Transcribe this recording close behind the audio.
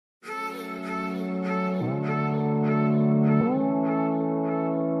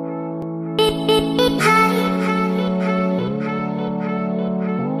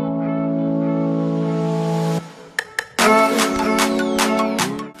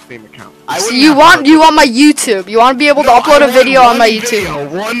Steam account. So you want my YouTube? You want to be able to upload a video on my YouTube?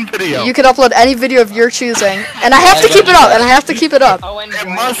 One video. You can upload any video of your choosing, and I have to keep it up. It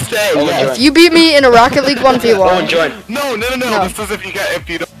must stay. If you beat me in a Rocket League 1v1. No. This is if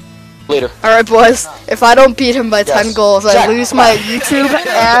you don't. Later. Alright, boys. If I don't beat him by 10 goals, I lose my YouTube,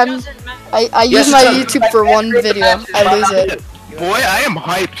 and I use my YouTube for one video. I lose it. Boy, I am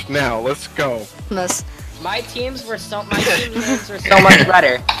hyped now. Let's go. My teams were so much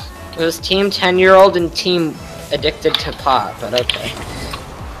better. It was Team 10-year-old and Team Addicted to Pot, but okay.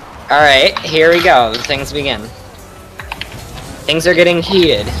 Alright, here we go. Things begin. Things are getting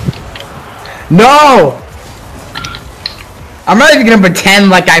heated. No! I'm not even gonna pretend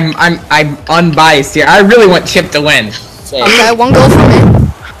like I'm unbiased here. I really want Chip to win. Okay, 1 goal for me.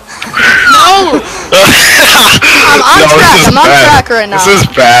 No! I'm on track right now. This is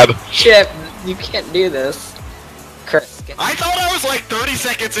bad. Chip, you can't do this. Chris, I thought I was like 30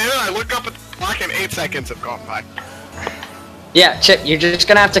 seconds in, and I look up at the clock and 8 seconds have gone by. Yeah, Chip, you're just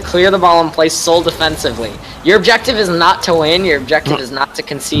gonna have to clear the ball and play sole defensively. Your objective is not to win, your objective is not to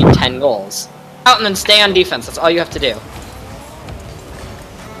concede 10 goals. Out and then stay on defense, that's all you have to do.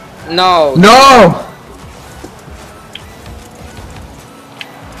 No. No!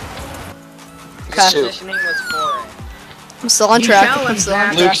 Positioning was for it. I'm still on track.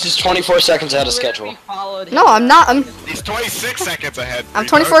 Luke's just 24 seconds ahead of schedule. No, I'm not. He's 26 seconds ahead. I'm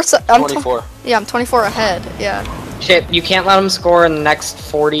 24. I'm 24. Yeah, I'm 24 ahead. Yeah. Chip, you can't let him score in the next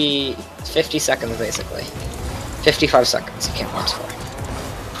 50 seconds, basically. 55 seconds. You can't let him score.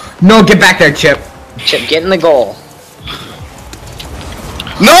 No, get back there, Chip. Chip, get in the goal.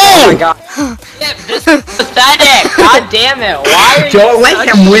 No! Oh my god. Chip, this is pathetic. God damn it. Why are you Don't let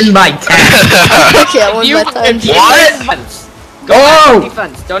him win by 10. I can't win by 10. What? Go back to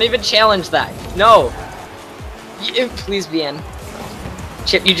defense. Don't even challenge that. No. Please be in.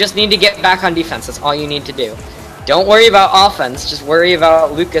 Chip, you just need to get back on defense. That's all you need to do. Don't worry about offense. Just worry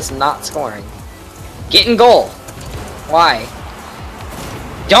about Lucas not scoring. Get in goal. Why?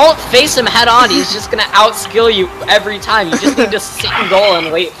 Don't face him head on. He's just gonna outskill you every time. You just need to sit in goal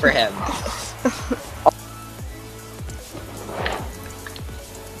and wait for him.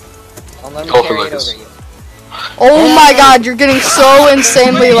 Don't let him carry it over you. Oh my god, you're getting so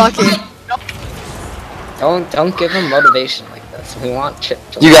insanely lucky. Don't give him motivation like this. We want Chip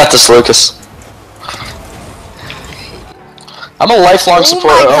to You got this, Lucas. I'm a lifelong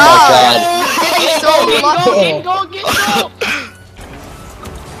supporter. Oh my god. So lucky. Get goal!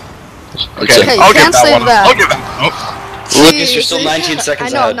 Okay, you I'll can't get that save one. that. I'll get that. Lucas, you're still 19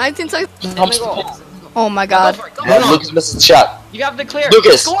 seconds I know, ahead. 19 seconds. Go Oh my god. Lucas misses the shot. You have the clear.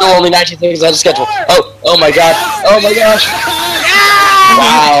 Lucas, Score! still only 19 seconds ahead of schedule. Oh my god. Oh my gosh.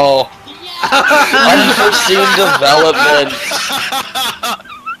 Wow. Unforeseen development.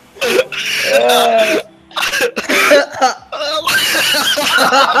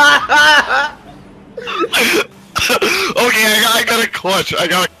 Okay, I got a clutch.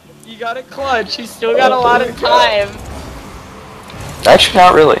 You got a clutch. You still got a lot of time. Actually,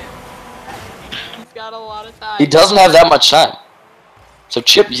 not really. He's got a lot of time. He doesn't have that much time. So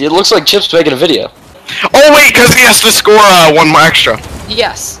Chip, it looks like Chip's making a video. Oh wait, because he has to score one more extra.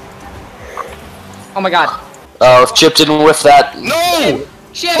 Yes. Oh my god. Oh, if Chip didn't whiff that. No!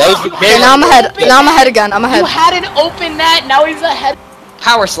 Chip! Okay, now I'm ahead. Now I'm ahead again. I'm ahead. You had an open net, now he's ahead.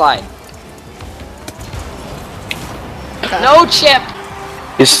 Power slide. Okay. No, Chip!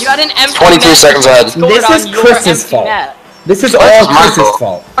 He's You had an empty 23 net. seconds ahead. This is Chris's fault. Net. This is all Chris's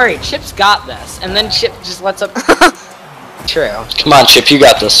fault. Alright, Chip's got this. And then Chip just lets up. True. Come on, Chip, you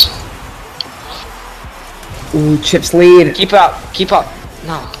got this. Ooh, Chip's lead. Keep up. Keep up.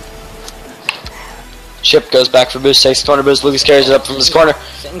 No. Chip goes back for boost, takes corner boost. Lucas carries it up from his corner.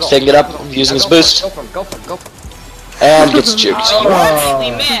 He's taking it up, using his boost. Go for him, go for him, go for him. And gets juked. Oh,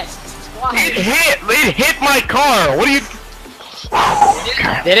 he missed. Why? It hit my car. What are you?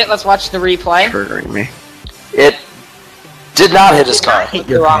 Did it? Let's watch the replay. Triggering me. It did not hit his car.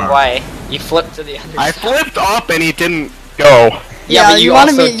 The wrong way. You flipped to the other I side. flipped up and he didn't go. Yeah, but you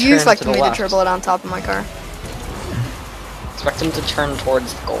wanted also me. You turned expected to the me left. to dribble it on top of my car. Expect him to turn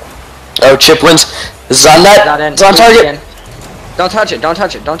towards the goal. Oh, Chip wins. This is on net. Not in. It's on target. Don't touch it. Don't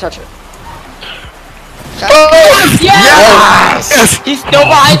touch it. Don't touch it. Oh! Yes! Yes! He's still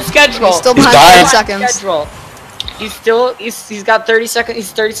behind schedule. He's still He's behind 30 dying. seconds. Schedule. He's still. He's got 30 seconds.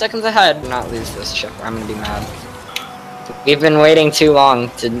 He's 30 seconds ahead. Do not lose this ship, or I'm gonna be mad. We've been waiting too long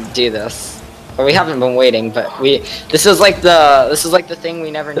to do this. Well, we haven't been waiting, but This is like the thing we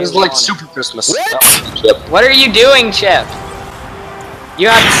never knew. This is like Super Christmas. What? Oh, Chip. What are you doing, Chip? You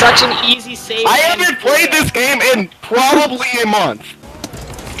had such an easy save. I haven't played this game in probably a month.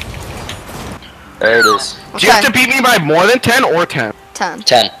 There it is. Do you have to beat me by more than 10 or 10? 10.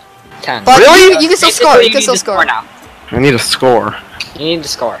 10. 10. But Really? you can still Basically, score. You need can still to score. now. I need a score. You need to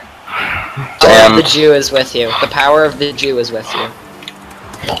score. Damn. The Jew is with you. The power of the Jew is with you.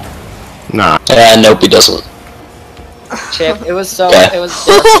 Nah. Nope, he doesn't. Chip, it was so. Okay. It was.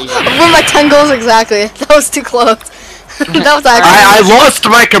 I won by 10 goals exactly. That was too close. That was actually. I lost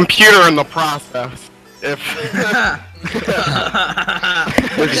my computer in the process. If.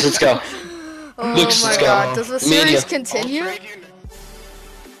 Lucas, let's go. Oh Lucas, my let's go. god, does the Me and series you. continue? I'll trade you